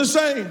biscuit look the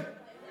same,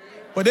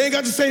 but they ain't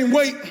got the same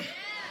weight.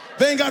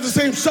 They ain't got the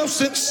same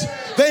substance.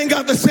 They ain't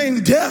got the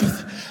same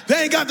depth.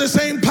 They ain't got the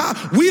same power.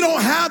 We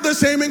don't have the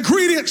same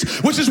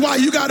ingredients, which is why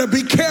you got to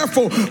be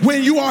careful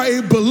when you are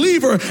a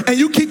believer and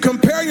you keep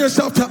comparing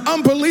yourself to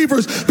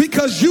unbelievers,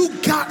 because you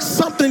got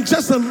something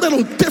just a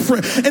little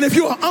different. And if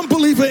you're an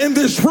unbeliever in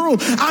this room,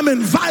 I'm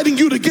inviting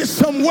you to get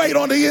some weight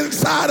on the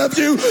inside of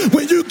you.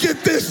 When you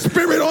get this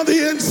spirit on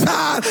the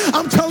inside,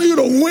 I'm telling you,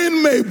 the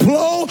wind may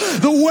blow,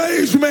 the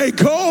waves may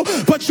go,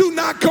 but you're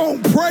not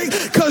going to break,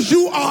 because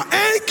you are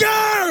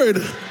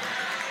anchored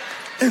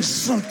in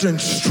something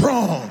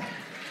strong.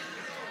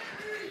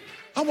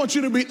 I want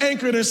you to be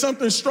anchored in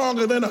something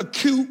stronger than a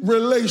cute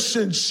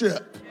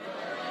relationship.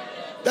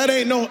 That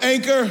ain't no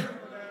anchor.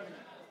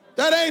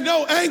 That ain't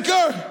no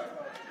anchor.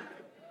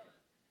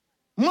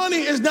 Money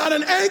is not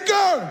an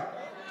anchor.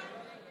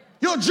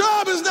 Your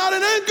job is not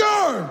an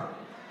anchor.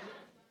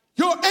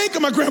 Your anchor,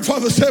 my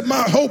grandfather said,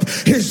 my hope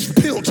is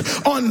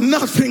built on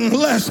nothing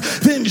less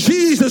than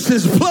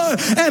Jesus'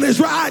 blood and his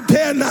right. I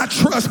dare not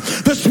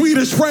trust the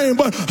sweetest frame,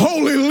 but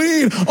wholly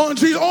lean on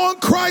Jesus. On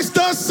Christ,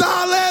 the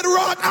solid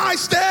rock I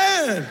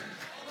stand.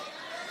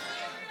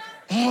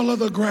 All of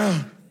the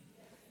ground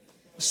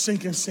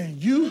sinking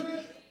sand. You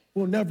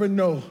will never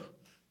know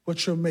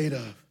what you're made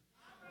of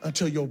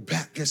until your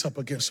back gets up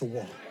against a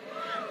wall.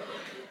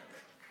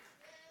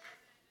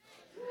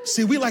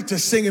 See, we like to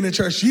sing in the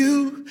church,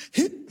 you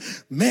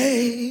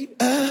made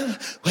a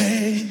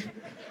way.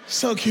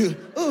 So cute.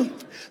 Ooh,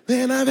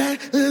 then my back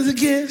was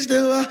against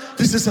the wall.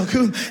 This is so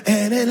cool.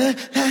 And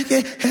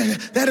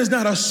that is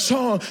not a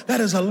song.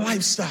 That is a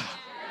lifestyle.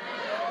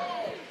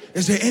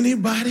 Is there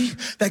anybody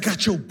that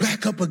got your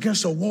back up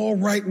against a wall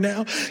right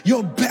now?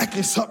 Your back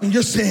is up and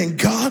you're saying,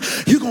 God,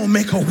 you're going to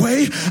make a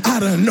way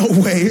out of no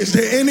way. Is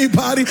there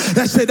anybody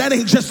that said that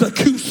ain't just a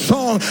cute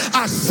song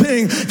I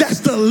sing?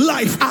 That's the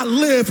life I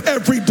live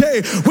every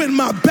day. When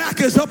my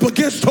back is up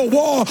against a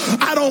wall,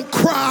 I don't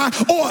cry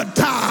or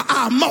die.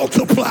 I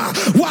multiply.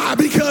 Why?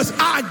 Because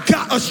I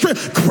got a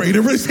strength.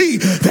 Greater is he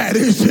that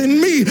is in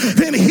me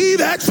than he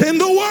that's in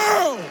the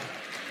world.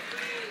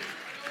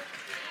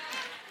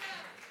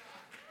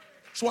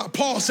 That's why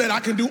Paul said, I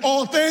can do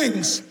all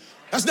things.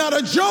 That's not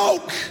a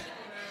joke.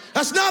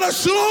 That's not a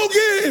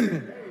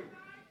slogan.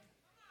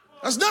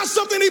 That's not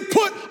something he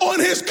put on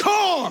his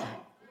car.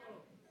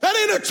 That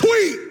ain't a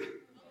tweet.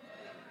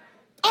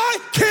 I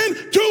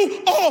can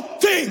do all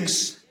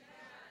things.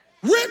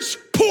 Rich,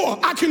 poor,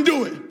 I can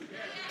do it.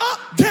 Up,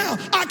 down,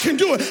 I can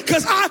do it.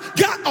 Because I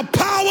got a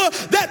power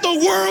that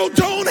the world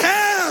don't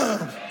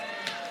have.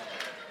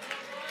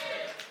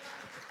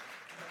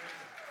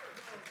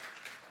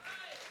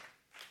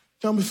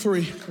 Number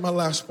 3, my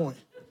last point.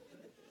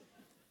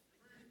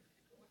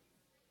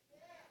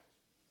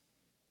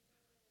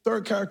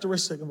 Third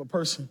characteristic of a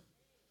person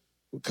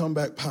with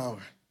comeback power.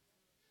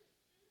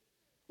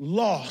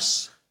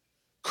 Loss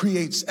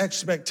creates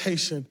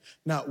expectation,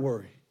 not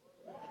worry.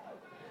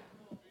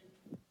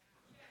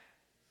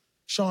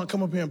 Sean,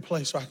 come up here and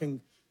play so I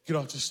can get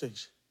off the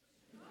stage.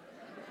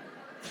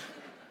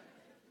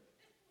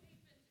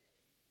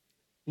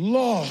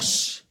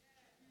 Loss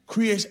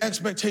creates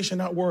expectation,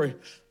 not worry.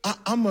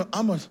 I'm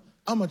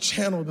a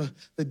channel the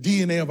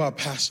DNA of our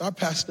pastor. Our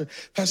pastor,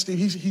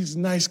 he's a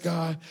nice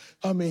guy.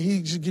 I mean,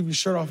 he just give you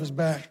shirt off his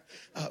back,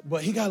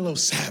 but he got a little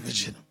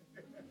savage in him.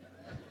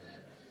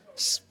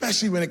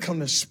 Especially when it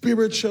comes to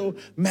spiritual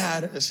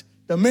matters.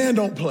 The man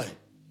don't play.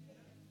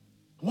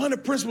 One of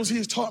the principles he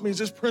has taught me is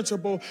this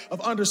principle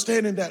of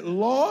understanding that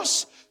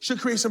loss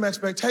should create some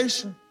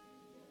expectation.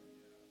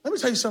 Let me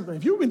tell you something.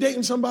 If you've been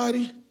dating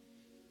somebody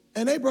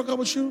and they broke up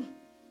with you,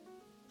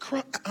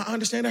 I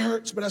understand it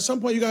hurts, but at some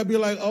point you gotta be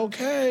like,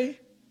 okay,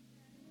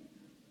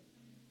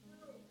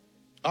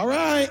 all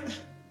right,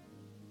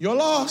 your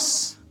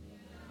loss.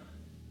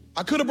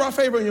 I could have brought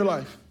favor in your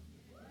life.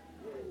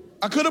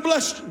 I could have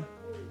blessed you.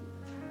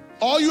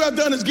 All you have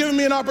done is given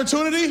me an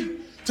opportunity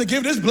to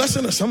give this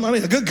blessing to somebody.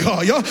 A good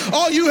God, y'all.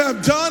 All you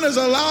have done is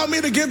allow me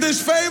to give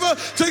this favor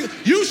to.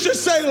 You should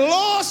say,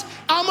 loss,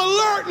 I'm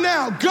alert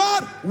now.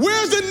 God,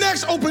 where's the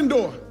next open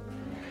door?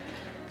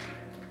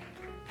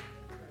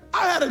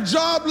 I had a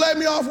job laid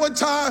me off one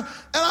time,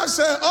 and I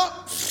said,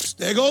 oh,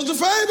 there goes the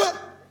favor.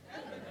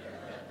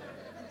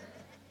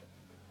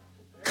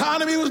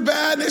 Economy was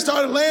bad, and they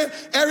started laying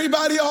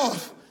everybody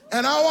off.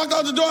 And I walked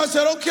out the door, I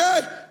said,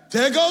 okay,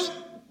 there goes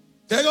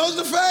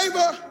the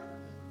favor.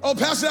 Oh,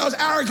 Pastor, that was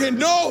arrogant.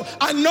 No,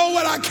 I know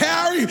what I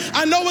carry.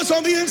 I know what's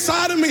on the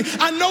inside of me.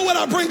 I know what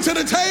I bring to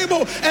the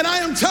table. And I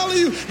am telling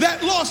you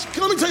that loss,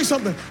 let me tell you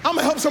something. I'm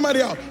gonna help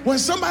somebody out. When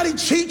somebody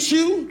cheats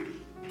you,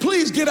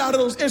 please get out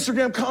of those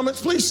Instagram comments.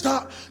 Please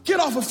stop.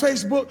 Get off of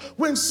Facebook.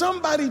 When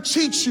somebody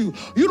cheats you,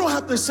 you don't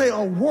have to say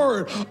a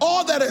word.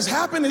 All that has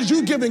happened is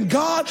you giving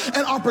God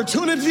an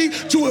opportunity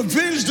to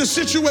avenge the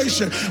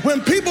situation. When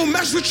people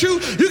mess with you,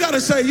 you got to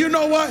say, you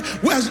know what?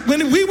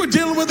 When we were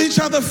dealing with each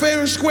other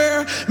fair and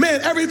square, man,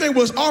 everything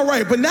was all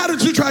right. But now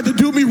that you tried to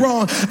do me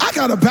wrong, I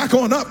got to back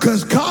on up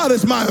because God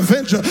is my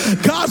avenger.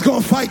 God's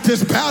going to fight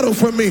this battle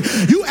for me.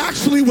 You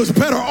actually was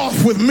better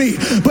off with me.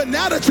 But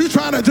now that you're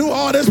trying to do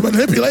all this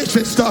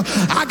manipulation stuff,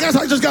 I guess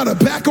I just got to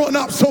back on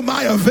up so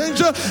my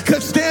avenger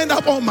could stand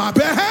up on my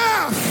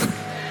behalf.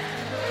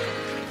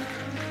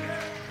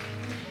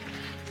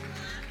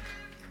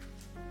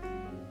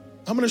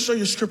 I'm going to show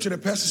you a scripture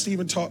that Pastor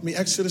Stephen taught me,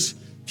 Exodus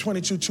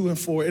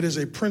 22:2-4. It is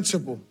a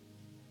principle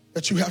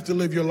that you have to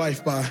live your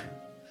life by.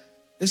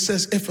 It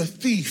says, if a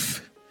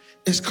thief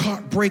is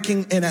caught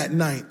breaking in at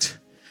night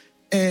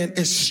and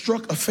is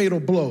struck a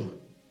fatal blow,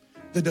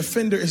 the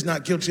defender is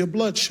not guilty of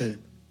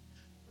bloodshed.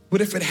 But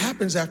if it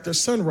happens after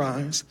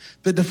sunrise,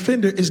 the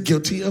defender is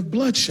guilty of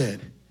bloodshed.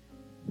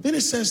 Then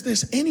it says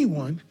this,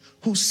 anyone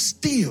who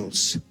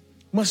steals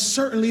must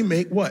certainly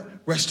make what?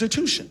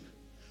 Restitution.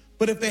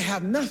 But if they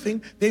have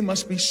nothing, they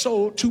must be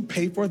sold to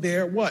pay for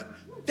their what?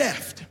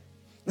 Theft.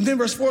 And then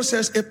verse 4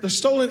 says, if the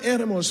stolen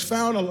animal is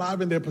found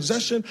alive in their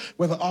possession,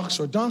 whether ox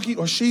or donkey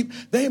or sheep,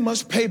 they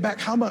must pay back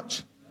how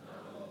much?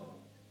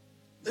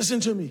 Listen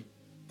to me.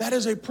 That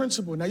is a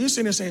principle. Now you're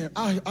sitting there saying,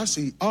 I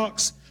see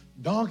ox,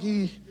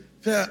 donkey.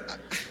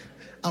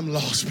 I'm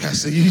lost,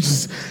 Pastor. You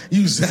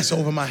that's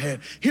over my head.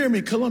 Hear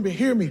me, Columbia,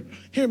 hear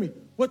me.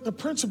 What the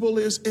principle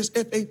is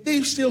if a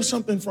thief steals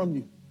something from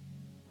you,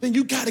 then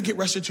you got to get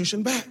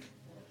restitution back.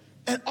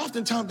 And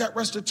oftentimes that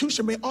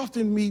restitution may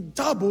often mean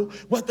double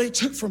what they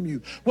took from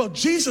you. Well,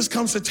 Jesus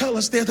comes to tell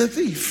us they're the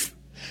thief.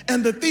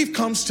 And the thief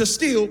comes to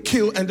steal,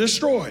 kill, and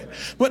destroy.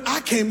 But I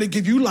came to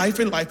give you life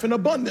and life in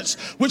abundance,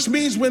 which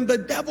means when the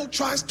devil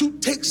tries to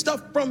take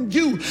stuff from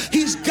you,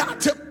 he's got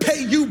to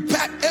pay you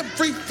back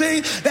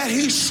everything that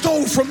he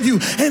stole from you.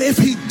 And if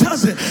he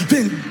doesn't,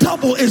 then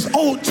double is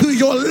owed to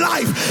your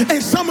life.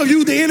 And some of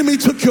you, the enemy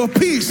took your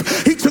peace.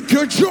 He took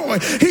your joy.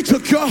 He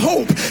took your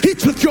hope. He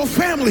took your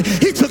family.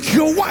 He took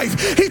your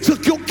wife. He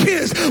took your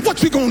kids.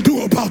 What you gonna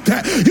do about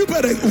that? You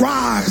better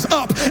rise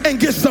up and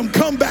get some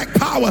comeback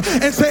power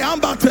and say, I'm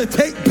about to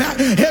take back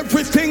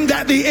everything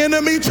that the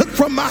enemy took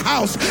from my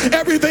house,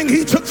 everything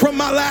he took from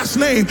my last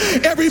name,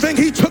 everything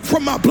he took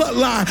from my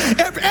bloodline,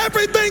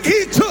 everything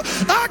he took,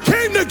 I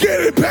came to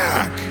get it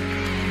back.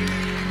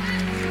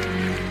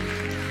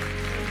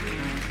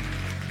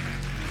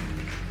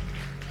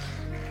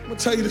 I'm gonna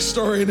tell you the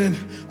story and then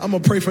I'm gonna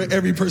pray for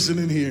every person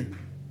in here.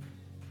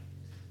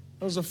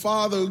 There was a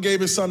father who gave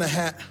his son a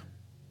hat.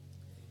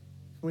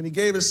 When he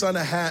gave his son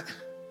a hat,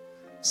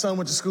 son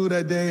went to school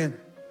that day, and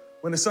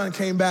when the son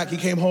came back, he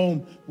came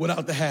home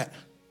without the hat.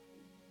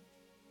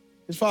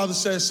 His father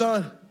said,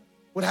 son,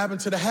 what happened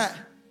to the hat?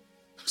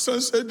 The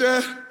son said,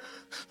 Dad,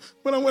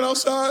 when I went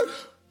outside,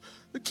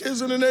 the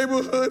kids in the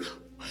neighborhood,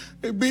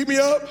 they beat me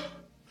up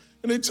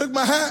and they took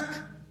my hat.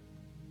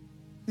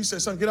 He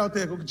said, son, get out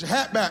there, go get your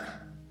hat back.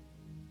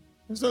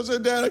 His son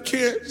said, Dad, I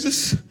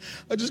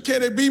just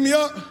can't, they beat me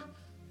up.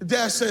 The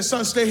dad said,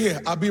 son, stay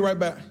here, I'll be right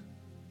back.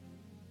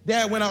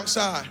 Dad went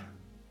outside.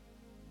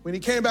 When he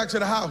came back to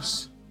the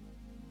house,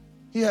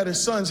 he had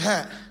his son's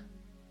hat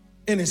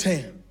in his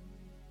hand.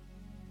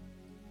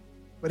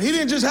 But he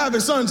didn't just have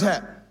his son's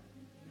hat.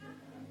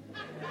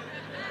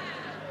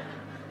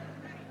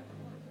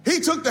 He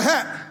took the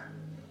hat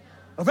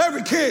of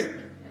every kid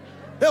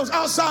that was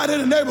outside in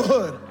the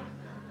neighborhood.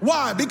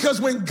 Why?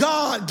 Because when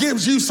God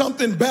gives you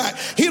something back,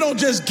 he don't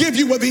just give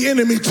you what the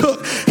enemy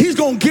took. He's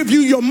going to give you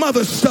your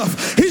mother's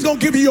stuff. He's going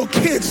to give you your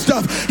kids'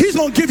 stuff. He's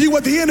going to give you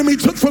what the enemy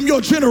took from your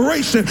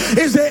generation.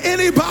 Is there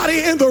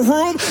anybody in the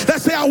room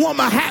that say, I want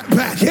my hat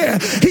back? Yeah,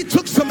 he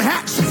took some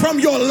hats from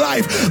your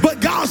life.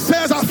 But God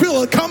says, I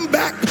feel a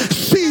comeback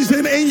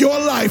season in your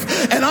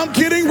life. And I'm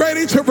getting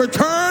ready to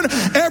return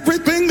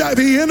everything that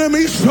the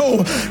enemy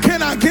stole.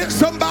 Can I get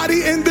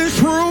somebody in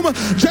this room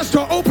just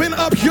to open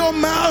up your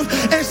mouth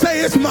and say,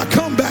 it's my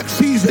comeback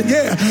season.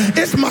 Yeah,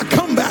 it's my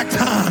comeback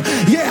time.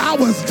 Yeah, I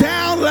was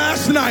down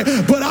last night,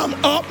 but I'm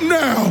up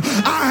now.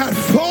 I had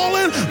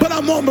fallen, but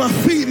I'm on my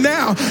feet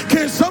now.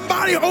 Can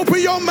somebody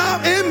open your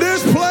mouth in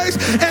this place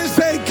and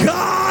say,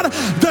 God,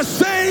 the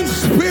same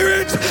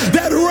spirit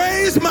that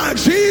raised my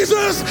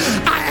Jesus,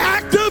 I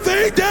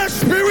activate that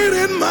spirit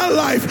in my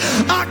life.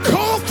 I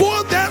call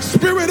forth that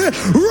spirit,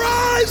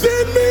 rise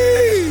in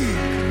me.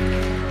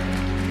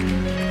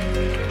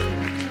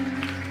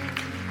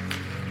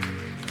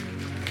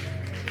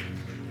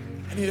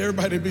 I need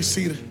everybody to be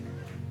seated.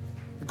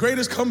 The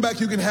greatest comeback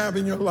you can have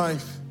in your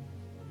life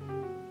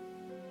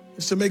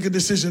is to make a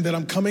decision that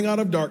I'm coming out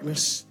of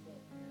darkness,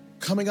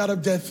 coming out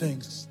of dead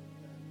things.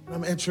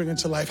 I'm entering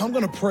into life. I'm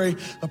going to pray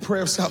a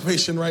prayer of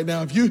salvation right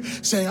now. If you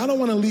saying, I don't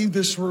want to leave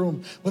this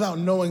room without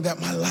knowing that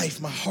my life,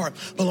 my heart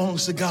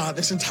belongs to God.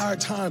 This entire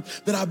time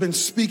that I've been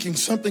speaking,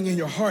 something in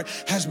your heart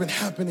has been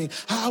happening.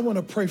 I want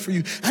to pray for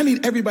you. I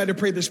need everybody to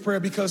pray this prayer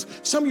because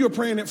some of you are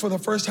praying it for the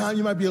first time.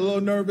 You might be a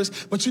little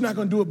nervous, but you're not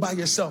going to do it by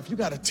yourself. You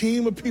got a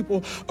team of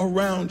people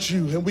around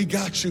you, and we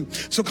got you.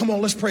 So come on,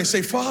 let's pray.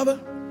 Say,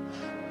 Father,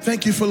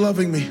 thank you for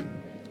loving me.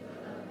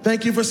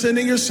 Thank you for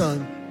sending your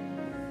son,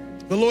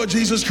 the Lord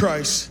Jesus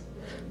Christ,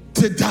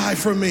 to die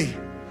for me.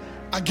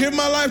 I give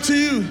my life to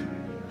you.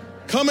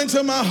 Come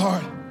into my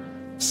heart.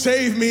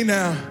 Save me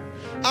now.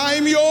 I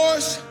am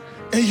yours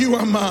and you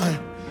are mine.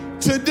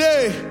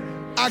 Today,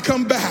 I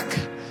come back.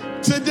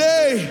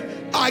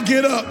 Today, I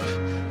get up.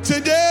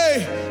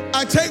 Today,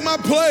 I take my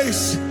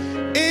place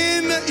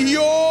in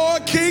your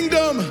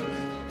kingdom.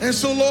 And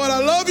so, Lord, I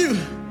love you.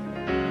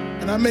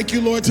 And I make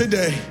you Lord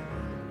today.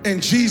 In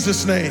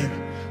Jesus' name.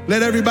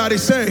 Let everybody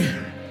say,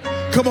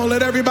 come on,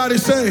 let everybody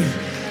say,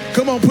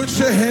 come on, put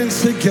your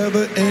hands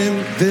together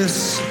in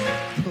this